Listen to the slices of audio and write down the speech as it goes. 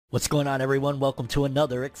What's going on, everyone? Welcome to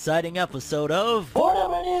another exciting episode of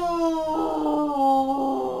Ornament News!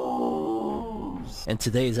 In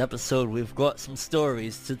today's episode, we've got some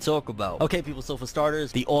stories to talk about. Okay, people, so for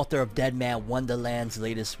starters, the author of Dead Man Wonderland's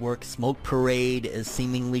latest work, Smoke Parade, is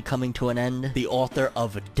seemingly coming to an end. The author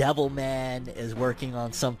of Devilman is working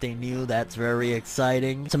on something new that's very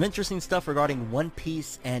exciting. Some interesting stuff regarding One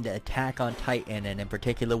Piece and Attack on Titan, and in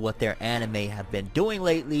particular what their anime have been doing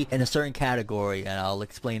lately in a certain category, and I'll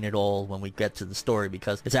explain it all when we get to the story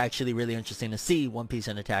because it's actually really interesting to see One Piece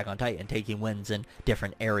and Attack on Titan taking wins in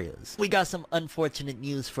different areas. We got some unfortunate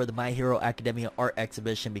news for the My Hero Academia art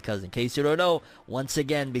exhibition because, in case you don't know, once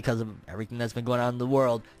again, because of everything that's been going on in the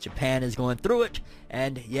world, Japan is going through it,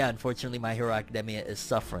 and yeah, unfortunately, My Hero Academia is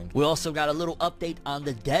suffering. We also got a little update on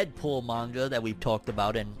the Deadpool manga that we've talked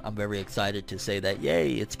about, and I'm very excited to say that,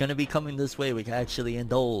 yay, it's gonna be coming this way. We can actually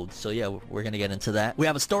indulge. So yeah, we're gonna get into that. We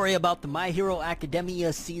have a story about the My Hero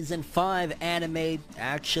Academia Season 5 anime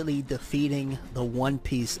actually defeating the One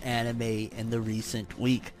Piece anime in the recent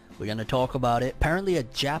week. We're gonna talk about it. Apparently a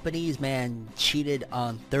Japanese man cheated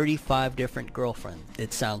on 35 different girlfriends.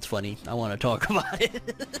 It sounds funny. I want to talk about it.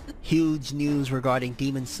 Huge news regarding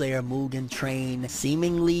Demon Slayer Mugen Train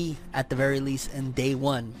seemingly, at the very least in day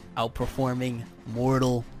one, outperforming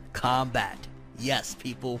Mortal Kombat. Yes,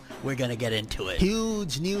 people, we're gonna get into it.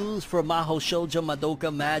 Huge news for Mahou Shoujo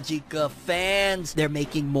Madoka Magica fans. They're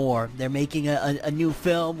making more. They're making a new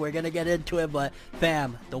film. We're gonna get into it, but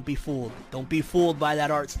fam, don't be fooled. Don't be fooled by that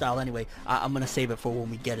art style. Anyway, I'm gonna save it for when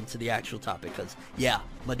we get into the actual topic, because, yeah,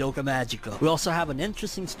 Madoka Magica. We also have an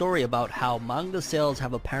interesting story about how manga sales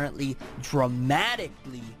have apparently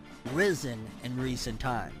dramatically risen in recent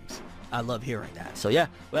times. I love hearing that. So yeah,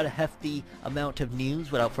 we had a hefty amount of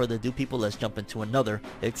news. Without further ado, people, let's jump into another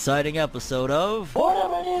exciting episode of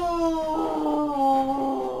Ornament News!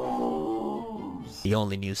 the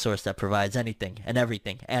only news source that provides anything and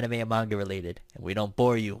everything anime and manga related. And we don't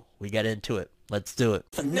bore you. We get into it. Let's do it.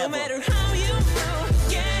 No matter how you feel,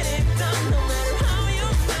 get it done. No matter how you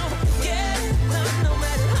feel, get it done. No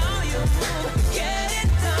matter how you feel, get it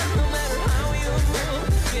done. No matter how you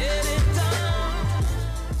feel, get it done.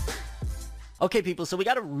 Okay, people, so we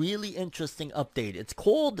got a really interesting update. It's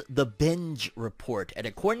called the Binge Report, and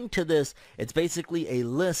according to this, it's basically a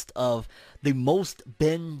list of the most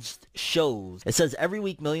binged shows. It says every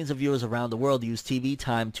week millions of viewers around the world use TV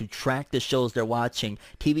Time to track the shows they're watching.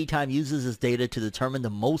 TV Time uses this data to determine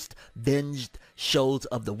the most binged shows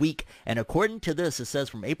of the week, and according to this, it says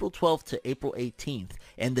from April 12th to April 18th,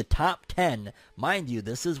 in the top 10, mind you,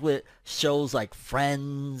 this is with shows like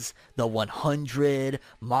Friends, The 100,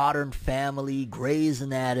 Modern Family, Grey's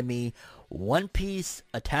Anatomy, One Piece,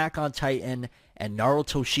 Attack on Titan, and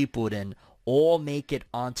Naruto Shippuden all make it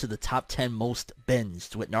onto the top 10 most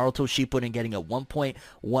binged, with Naruto Shippuden getting a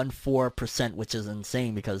 1.14%, which is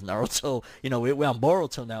insane because Naruto, you know, we're on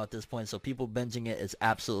Boruto now at this point, so people binging it is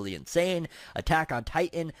absolutely insane. Attack on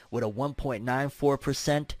Titan with a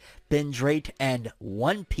 1.94% binge rate, and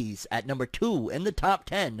One Piece at number 2 in the top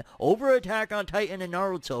 10 over Attack on Titan and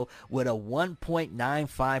Naruto with a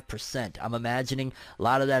 1.95%. I'm imagining a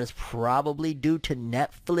lot of that is probably due to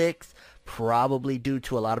Netflix, probably due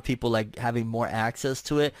to a lot of people like having more access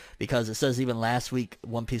to it, because it says even last week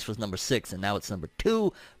One Piece was number 6 and now it's number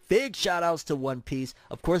 2. Big shout outs to One Piece.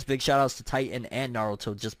 Of course, big shout outs to Titan and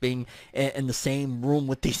Naruto just being in the same room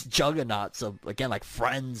with these juggernauts of, again, like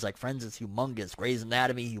Friends. Like Friends is humongous. Grey's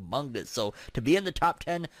Anatomy, humongous. So to be in the top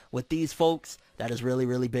 10 with these folks, that is really,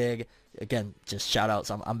 really big. Again, just shout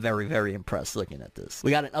outs. I'm very, very impressed looking at this.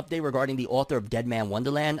 We got an update regarding the author of Dead Man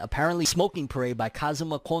Wonderland. Apparently, Smoking Parade by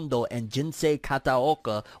Kazuma Kondo and Jinsei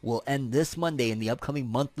Kataoka will end this Monday in the upcoming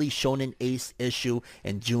monthly Shonen Ace issue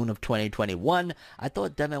in June of 2021. I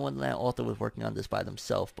thought Dead Man Wonderland author was working on this by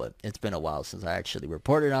themselves, but it's been a while since I actually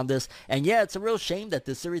reported on this. And yeah, it's a real shame that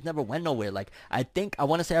this series never went nowhere. Like, I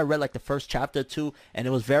want to say I read like the first chapter or two, and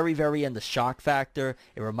it was very, very in the shock factor.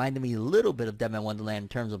 It reminded me a little bit of Dead Man Wonderland in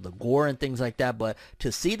terms of the gore and things like that, but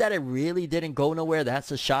to see that it really didn't go nowhere, that's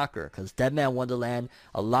a shocker, because Dead Man Wonderland,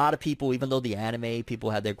 a lot of people, even though the anime people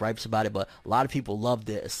had their gripes about it, but a lot of people loved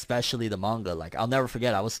it, especially the manga. Like, I'll never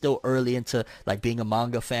forget, I was still early into like being a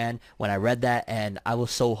manga fan when I read that, and I was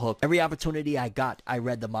so hooked. Every opportunity I got, I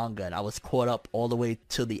read the manga, and I was caught up all the way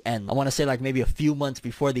to the end. I want to say like maybe a few months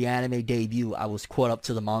before the anime debut, I was caught up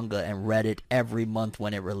to the manga and read it every month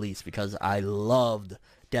when it released, because I loved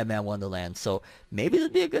Dead Man Wonderland. So maybe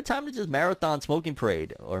it'd be a good time to just marathon Smoking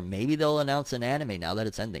Parade, or maybe they'll announce an anime now that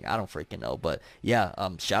it's ending. I don't freaking know. But yeah,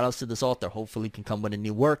 shout outs to this author. Hopefully he can come with a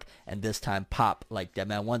new work, and this time pop like Dead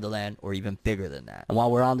Man Wonderland or even bigger than that. And while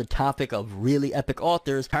we're on the topic of really epic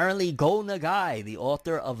authors, apparently Go Nagai, the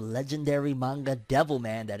author of legendary manga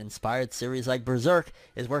Devilman that inspired series like Berserk,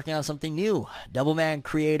 is working on something new. Devilman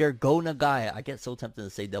creator Go Nagai, I get so tempted to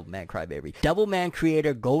say Devilman Crybaby. Devilman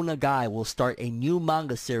creator Go Nagai will start a new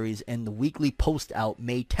manga series in the weekly post out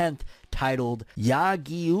May 10th titled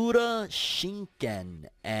Yagiura Shinken,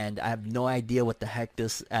 and I have no idea what the heck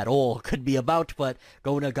this at all could be about, but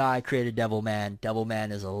Go Nagai created Devilman.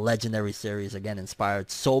 Devilman is a legendary series, again,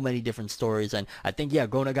 inspired so many different stories, and I think, yeah,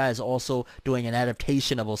 Go Nagai is also doing an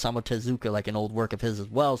adaptation of Osamu Tezuka, like an old work of his as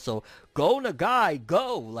well, so Go Nagai,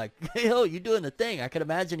 go! Like, yo, you're doing the thing. I could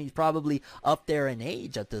imagine he's probably up there in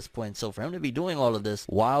age at this point, so for him to be doing all of this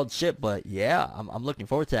wild shit, but yeah, I'm looking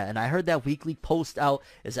forward to that, and I heard that weekly post out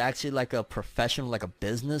is actually like a professional, like a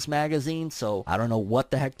business magazine, so I don't know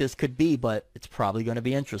what the heck this could be, but it's probably going to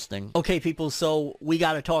be interesting. Okay, people, so we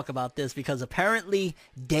got to talk about this because apparently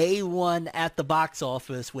day one at the box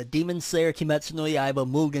office with Demon Slayer Kimetsu no Yaiba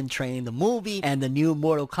Mugen Train, the movie, and the new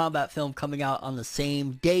Mortal Kombat film coming out on the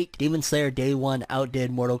same date, Demon Slayer day one outdid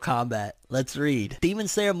Mortal Kombat. Let's read. Demon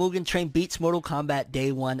Slayer Mugen Train beats Mortal Kombat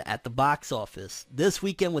day one at the box office. This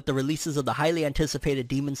weekend, with the releases of the highly anticipated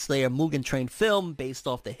Demon Slayer Mugen Train film based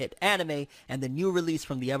off the hit anime and the new release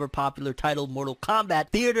from the ever-popular title Mortal Kombat,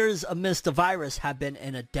 theaters amidst the virus have been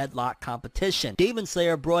in a deadlock competition. Demon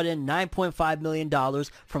Slayer brought in $9.5 million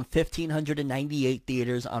from 1,598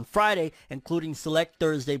 theaters on Friday, including select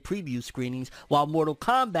Thursday preview screenings, while Mortal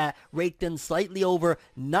Kombat raked in slightly over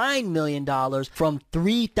 $9 million from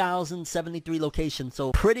 3,073 locations,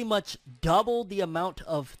 so pretty much double the amount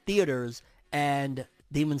of theaters, and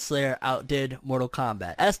Demon Slayer outdid Mortal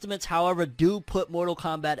Kombat. Estimates, however, do put Mortal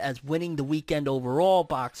Kombat as winning the weekend overall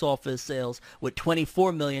box office sales with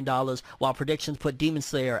 $24 million, while predictions put Demon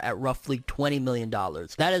Slayer at roughly $20 million.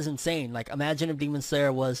 That is insane. Like, imagine if Demon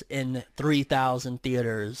Slayer was in 3,000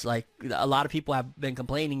 theaters. Like, a lot of people have been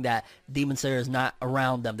complaining that Demon Slayer is not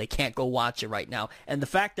around them. They can't go watch it right now. And the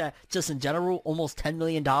fact that, just in general, almost $10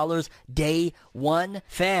 million day one,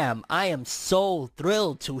 fam, I am so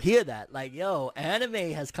thrilled to hear that. Like, yo, anime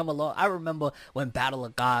has come along. I remember when Battle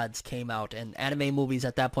of Gods came out, and anime movies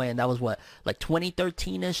at that point, and that was what, like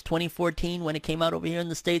 2013-ish, 2014 when it came out over here in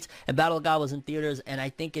the States, and Battle of God was in theaters, and I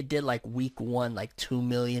think it did like week one like $2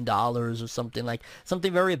 million or something, like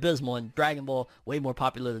something very abysmal, and Dragon Ball way more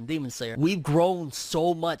popular than Demon Slayer. We've grown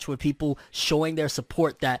so much with people showing their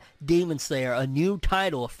support that Demon Slayer, a new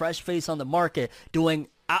title, a fresh face on the market,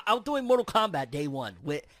 outdoing Mortal Kombat day one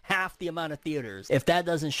with half the amount of theaters. If that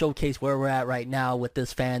doesn't showcase where we're at right now with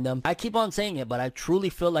this fandom, I keep on saying it, but I truly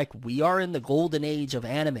feel like we are in the golden age of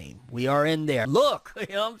anime. We are in there. Look,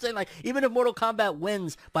 you know what I'm saying? Like, even if Mortal Kombat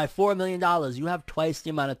wins by $4 million, you have twice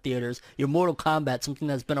the amount of theaters. Your Mortal Kombat, something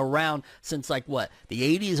that's been around since like what,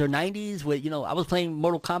 the 80s or 90s with, you know, I was playing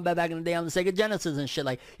Mortal Kombat back in the day on the Sega Genesis and shit.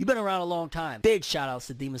 Like, you've been around a long time. Big shout outs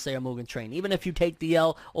to Demon Slayer Mugen Train. Even if you take the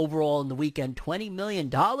L overall in the weekend, $20 million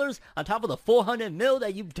on top of the $400 million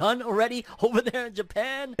that you've done already over there in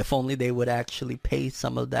Japan. If only they would actually pay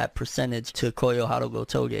some of that percentage to Koyo Harugo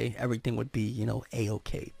Toge, everything would be, you know,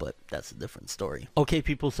 a-okay, but that's a different story. Okay,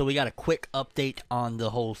 people, so we got a quick update on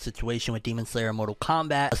the whole situation with Demon Slayer and Mortal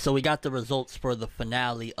Kombat. So we got the results for the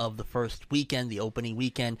finale of the first weekend, the opening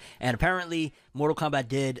weekend, and apparently Mortal Kombat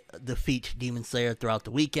did defeat Demon Slayer throughout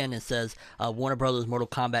the weekend. It says Warner Brothers Mortal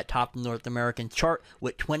Kombat topped the North American chart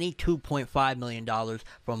with $22.5 million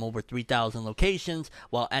from over 3,000 locations,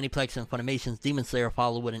 while Aniplex and Funimation's Demon Slayer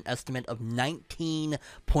followed with an estimate of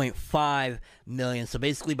 $19.5 million. So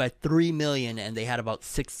basically by $3 million, and they had about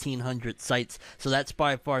 1,600 sites. So that's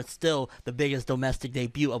by far still the biggest domestic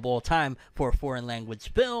debut of all time for a foreign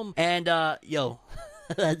language film. And yo,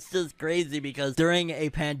 that's just crazy because during a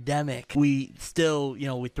pandemic, we still, you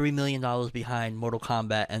know, we're $3 million behind Mortal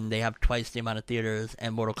Kombat, and they have twice the amount of theaters,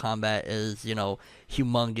 and Mortal Kombat is, you know,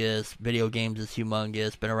 humongous. Video games is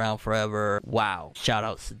humongous, been around forever. Wow. Shout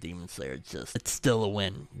outs to Demon Slayer. It's still a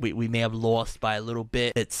win. We may have lost by a little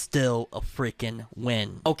bit. It's still a freaking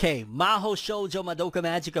win. Okay, Maho Shoujo Madoka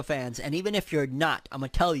Magica fans, and even if you're not, I'm gonna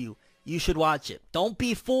tell you, you should watch it. Don't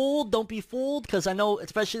be fooled, because I know,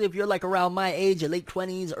 especially if you're like around my age, your late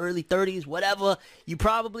 20s, early 30s, whatever, you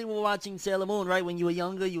probably were watching Sailor Moon, right? When you were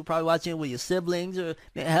younger, you were probably watching it with your siblings, or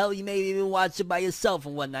hell, you may even watch it by yourself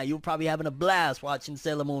and whatnot. You were probably having a blast watching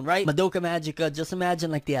Sailor Moon, right? Madoka Magica, just imagine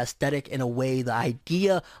like the aesthetic in a way, the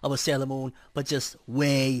idea of a Sailor Moon, but just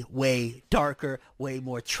way, way darker, way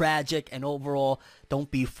more tragic, and overall, Don't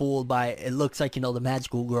be fooled by it. It looks like, the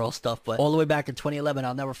magical girl stuff, but all the way back in 2011,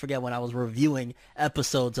 I'll never forget when I was reviewing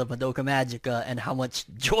episodes of Madoka Magica and how much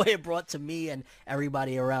joy it brought to me and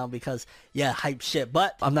everybody around because, yeah, hype shit.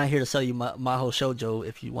 But I'm not here to sell you Maho Shoujo.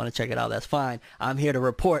 If you want to check it out, that's fine. I'm here to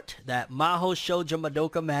report that Maho Shoujo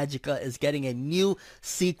Madoka Magica is getting a new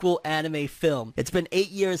sequel anime film. It's been 8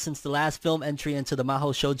 years since the last film entry into the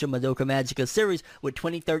Maho Shoujo Madoka Magica series with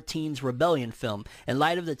 2013's Rebellion film. In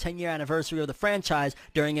light of the 10-year anniversary of the franchise,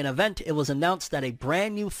 during an event, it was announced that a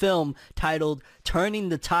brand new film titled Turning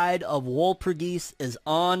the Tide of Walpurgis is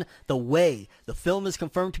on the way. The film is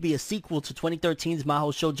confirmed to be a sequel to 2013's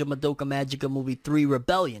Maho Shoujo Madoka Magica Movie 3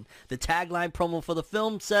 Rebellion. The tagline promo for the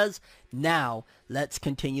film says, "Now, let's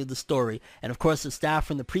continue the story." And of course, the staff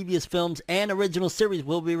from the previous films and original series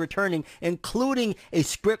will be returning, including a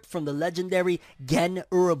script from the legendary Gen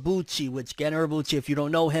Urobuchi, which Gen Urobuchi, if you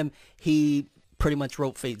don't know him, he pretty much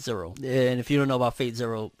wrote Fate Zero. And if you don't know about Fate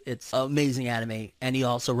Zero, it's an amazing anime. And he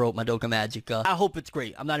also wrote Madoka Magica. I hope it's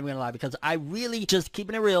great. I'm not even gonna lie, because I really, just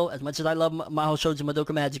keeping it real, as much as I love Maho Shoujo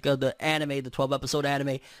Madoka Magica, the anime, the 12-episode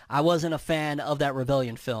anime, I wasn't a fan of that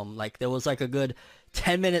Rebellion film. Like, there was like a good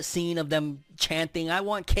 10-minute scene of them chanting, "I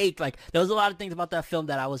want cake." Like, there was a lot of things about that film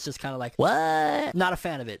that I was just kind of like, what? Not a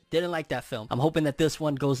fan of it. Didn't like that film. I'm hoping that this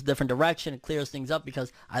one goes a different direction and clears things up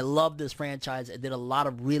because I love this franchise. It did a lot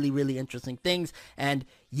of really, really interesting things. And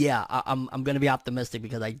yeah, I'm going to be optimistic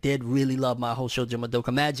because I did really love Maho Shoujo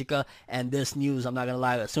Madoka Magica. And this news, I'm not going to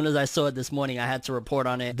lie, as soon as I saw it this morning, I had to report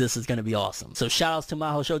on it. This is going to be awesome. So shout outs to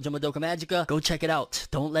Maho Shoujo Madoka Magica. Go check it out.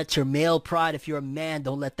 Don't let your male pride, if you're a man,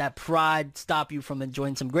 don't let that pride stop you from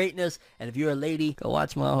enjoying some greatness. And if you're a lady, go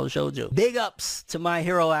watch Maho Shoujo. Big ups to My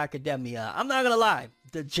Hero Academia. I'm not gonna lie,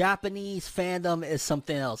 the Japanese fandom is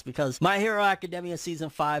something else because My Hero Academia Season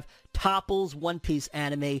 5 topples One Piece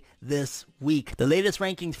anime this week. The latest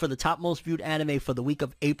rankings for the top most viewed anime for the week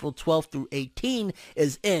of April 12th through 18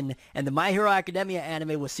 is in, and the My Hero Academia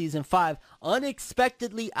anime with Season 5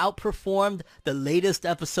 unexpectedly outperformed the latest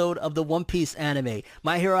episode of the One Piece anime.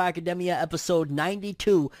 My Hero Academia episode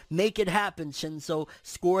 92, Make It Happen, Shinso,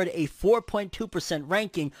 scored a 4.2%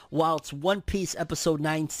 ranking, whilst One Piece episode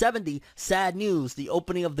 970, Sad News, the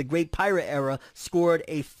opening of the Great Pirate Era, scored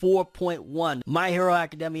a 4.1. My Hero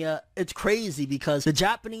Academia, it's crazy because the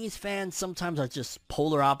Japanese fans sometimes are just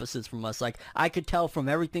polar opposites from us. Like, I could tell from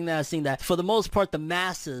everything that I've seen that for the most part, the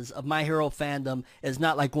masses of My Hero fandom is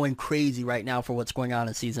not like going crazy right now for what's going on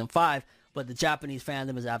in Season 5. But the Japanese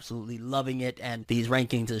fandom is absolutely loving it, and these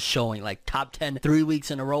rankings is showing like top 10 3 weeks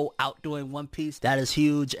in a row outdoing One Piece. That is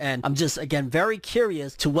huge, and I'm just, again, very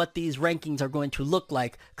curious to what these rankings are going to look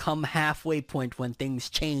like come halfway point when things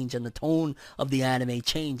change and the tone of the anime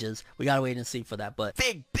changes. We gotta wait and see for that, but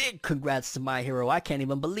big congrats to My Hero. I can't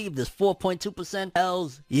even believe this. 4.2%.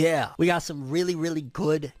 Hells yeah. We got some really, really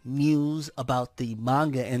good news about the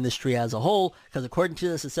manga industry as a whole, because according to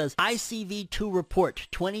this, it says ICV2 report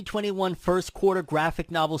 2021 first quarter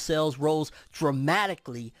graphic novel sales rose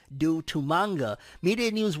dramatically due to manga.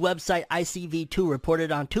 Media news website ICV2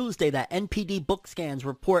 reported on Tuesday that NPD BookScan's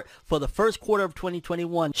report for the first quarter of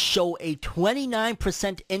 2021 show a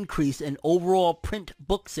 29% increase in overall print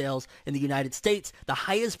book sales in the United States, the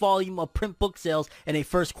highest volume of print book sales in a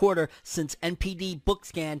first quarter since NPD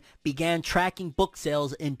BookScan began tracking book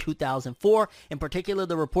sales in 2004. In particular,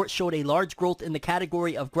 the report showed a large growth in the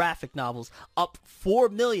category of graphic novels, up 4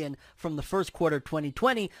 million from the first quarter of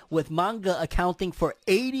 2020, with manga accounting for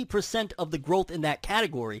 80% of the growth in that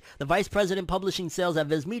category. The vice president publishing sales at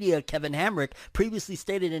Viz Media, Kevin Hamrick, previously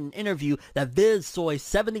stated in an interview that Viz saw a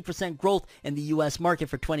 70% growth in the U.S. market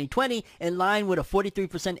for 2020, in line with a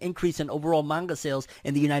 43% increase in overall manga sales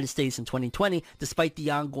in the United States in 2020, despite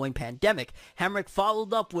the ongoing pandemic. Hamrick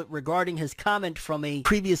followed up with regarding his comment from a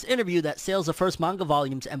previous interview that sales of first manga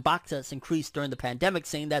volumes and box sets increased during the pandemic,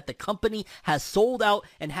 saying that the company has sold out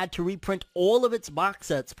and had to reprint all of its box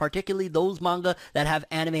sets, particularly those manga that have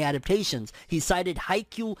anime adaptations. He cited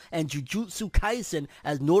Haikyuu and Jujutsu Kaisen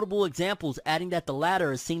as notable examples, adding that the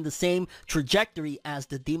latter is seeing the same trajectory as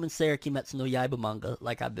the Demon Slayer Kimetsu no Yaiba manga,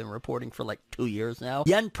 like I've been reporting for like 2 years now.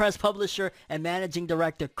 Yen Press publisher and managing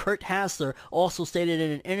director Kurt Hassler also stated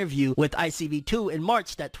in an interview with ICV2 in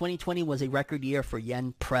March that 2020 was a record year for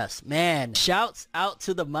Yen Press. Man, shouts out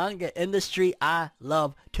to the manga industry. I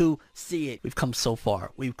love to see it. We've come so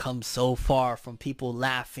far. We've come so far from people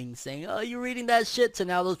laughing, saying, "Oh, you're reading that shit," to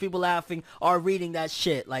now those people laughing are reading that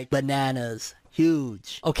shit like bananas.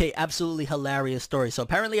 Huge. Okay, absolutely hilarious story. So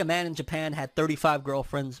apparently a man in Japan had 35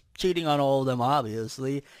 girlfriends, cheating on all of them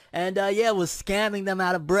obviously, and was scamming them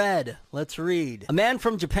out of bread. Let's read. A man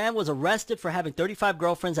from Japan was arrested for having 35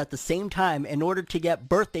 girlfriends at the same time in order to get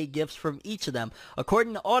birthday gifts from each of them.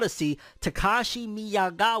 According to Odyssey, Takashi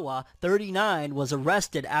Miyagawa, 39, was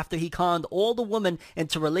arrested after he conned all the women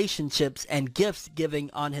into relationships and gifts giving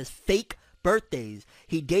on his fake birthdays.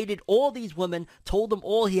 He dated all these women, told them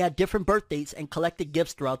all he had different birth dates, and collected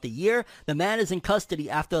gifts throughout the year. The man is in custody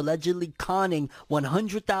after allegedly conning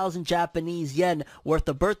 100,000 Japanese yen worth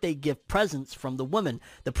of birthday gift presents from the women.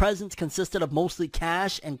 The presents consisted of mostly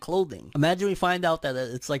cash and clothing. Imagine we find out that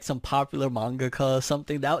it's like some popular mangaka or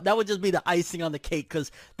something. That would just be the icing on the cake, because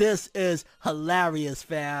this is hilarious,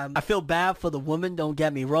 fam. I feel bad for the woman, don't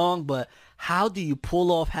get me wrong, but how do you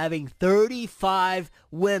pull off having 35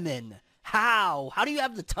 women? How do you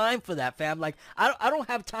have the time for that, fam? Like, I don't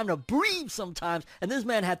have time to breathe sometimes. And this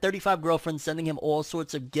man had 35 girlfriends sending him all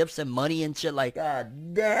sorts of gifts and money and shit. Like,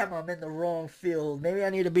 damn, I'm in the wrong field. Maybe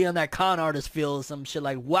I need to be on that con artist field or some shit.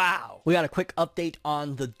 Like, wow. We got a quick update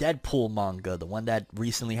on the Deadpool manga, the one that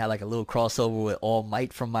recently had like a little crossover with All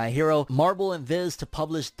Might from My Hero. Marvel and Viz to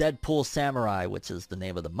publish Deadpool Samurai, which is the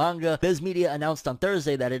name of the manga. Viz Media announced on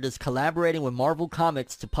Thursday that it is collaborating with Marvel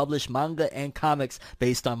Comics to publish manga and comics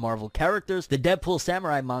based on Marvel characters. The Deadpool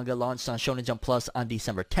Samurai manga launched on Shonen Jump Plus on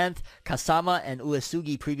December 10th. Kasama and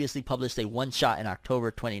Uesugi previously published a one-shot in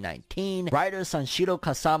October 2019. Writer Sanshiro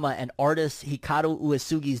Kasama and artist Hikaru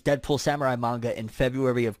Uesugi's Deadpool Samurai manga in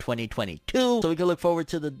February of 2022. So we can look forward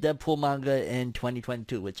to the Deadpool manga in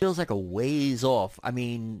 2022, which feels like a ways off. I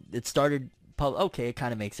mean, it started... Okay, it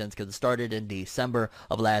kind of makes sense because it started in December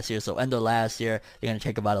of last year, so end of last year. They're going to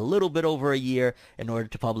take about a little bit over a year in order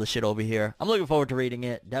to publish it over here. I'm looking forward to reading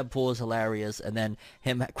it. Deadpool is hilarious, and then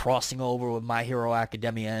him crossing over with My Hero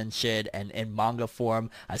Academia and shit, and in manga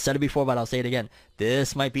form. I said it before, but I'll say it again.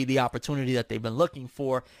 This might be the opportunity that they've been looking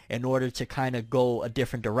for in order to kind of go a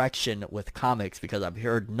different direction with comics, because I've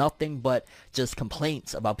heard nothing but just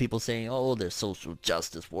complaints about people saying, oh, there's social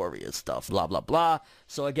justice warrior stuff, blah, blah, blah.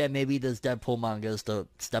 So again, maybe this Deadpool manga is the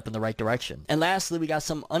step in the right direction. And lastly, we got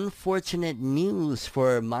some unfortunate news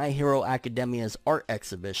for My Hero Academia's art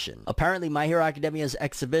exhibition. Apparently, My Hero Academia's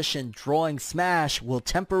exhibition, Drawing Smash, will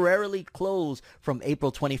temporarily close from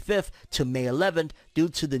April 25th to May 11th due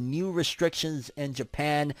to the new restrictions in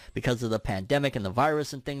Japan because of the pandemic and the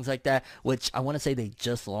virus and things like that, which I want to say they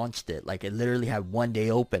just launched it. Like, it literally had one day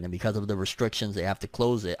open, and because of the restrictions, they have to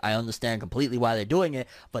close it. I understand completely why they're doing it,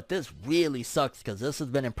 but this really sucks because this has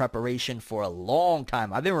been in preparation for a long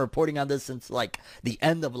time. I've been reporting on this since like the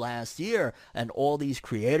end of last year, and all these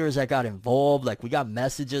creators that got involved, like we got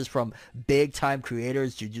messages from big time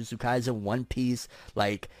creators, Jujutsu Kaisen, One Piece,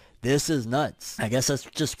 like this is nuts. I guess let's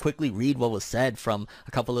just quickly read what was said from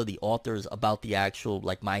a couple of the authors about the actual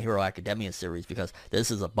like My Hero Academia series, because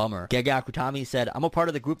this is a bummer. Gege Akutami said, I'm a part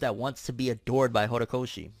of the group that wants to be adored by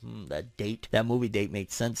Horikoshi. That movie date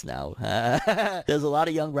makes sense now. There's a lot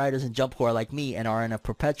of young writers in Jump who are like me and are in a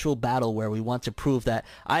perpetual battle where we want to prove that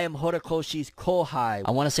I am Horikoshi's kohai.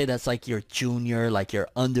 I want to say that's like your junior, like your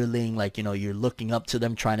underling, like, you know, you're looking up to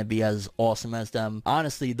them, trying to be as awesome as them.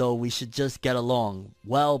 Honestly though, we should just get along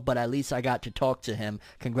well, but at least I got to talk to him.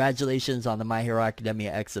 Congratulations on the My Hero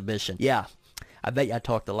Academia exhibition. Yeah, I bet you I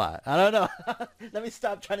talked a lot. I don't know. Let me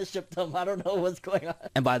stop trying to ship them. I don't know what's going on.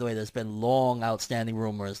 And by the way, there's been long outstanding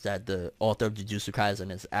rumors that the author of Jujutsu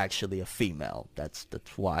Kaisen is actually a female. That's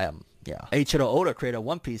why I'm... Yeah. Eiichiro Oda, creator of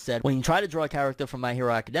One Piece, said, when you try to draw a character from My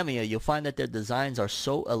Hero Academia, you'll find that their designs are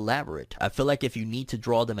so elaborate. I feel like if you need to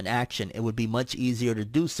draw them in action, it would be much easier to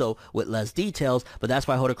do so with less details, but that's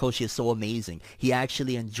why Horikoshi is so amazing. He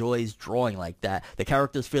actually enjoys drawing like that. The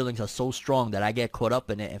character's feelings are so strong that I get caught up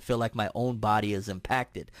in it and feel like my own body is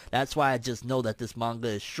impacted. That's why I just know that this manga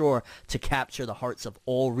is sure to capture the hearts of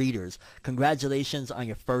all readers. Congratulations on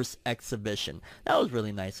your first exhibition. That was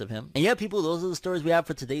really nice of him. And yeah, people, those are the stories we have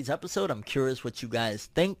for today's episode. I'm curious what you guys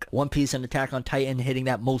think. One Piece and Attack on Titan hitting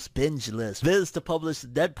that most binge list. Viz to publish the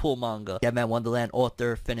Deadpool manga. Deadman Wonderland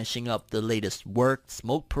author finishing up the latest work.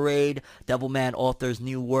 Smoke Parade. Devilman author's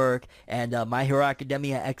new work. And My Hero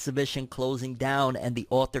Academia exhibition closing down, and the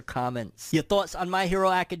author comments. Your thoughts on My Hero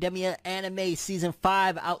Academia anime season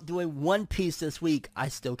 5 outdoing One Piece this week? I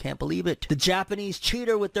still can't believe it. The Japanese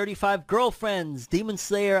cheater with 35 girlfriends. Demon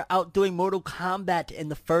Slayer outdoing Mortal Kombat in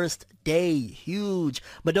the first day. Huge.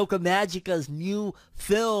 Madoka Magica's new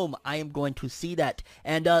film. I am going to see that.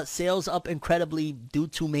 And sales up incredibly due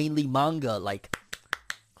to mainly manga. Like,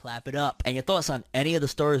 clap it up. And your thoughts on any of the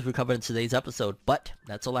stories we covered in today's episode. But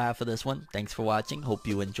that's all I have for this one. Thanks for watching. Hope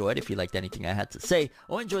you enjoyed. If you liked anything I had to say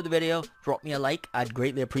or enjoyed the video, drop me a like. I'd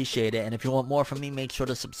greatly appreciate it. And if you want more from me, make sure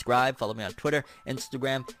to subscribe. Follow me on Twitter,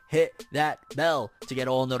 Instagram. Hit that bell to get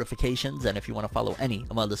all notifications. And if you want to follow any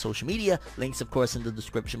of my other social media, links of course in the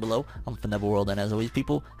description below. I'm ForNeverWorld, and as always,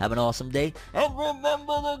 people, have an awesome day. And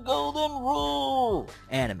remember the golden rule.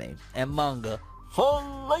 Anime and manga for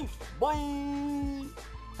life, boy.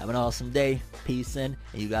 Have an awesome day. Peace in.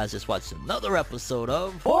 And you guys just watched another episode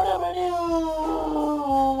of Forever News.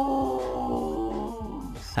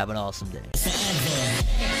 Have an awesome day. So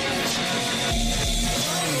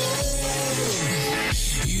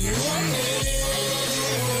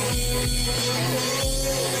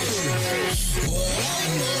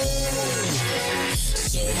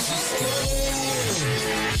just go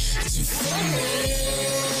to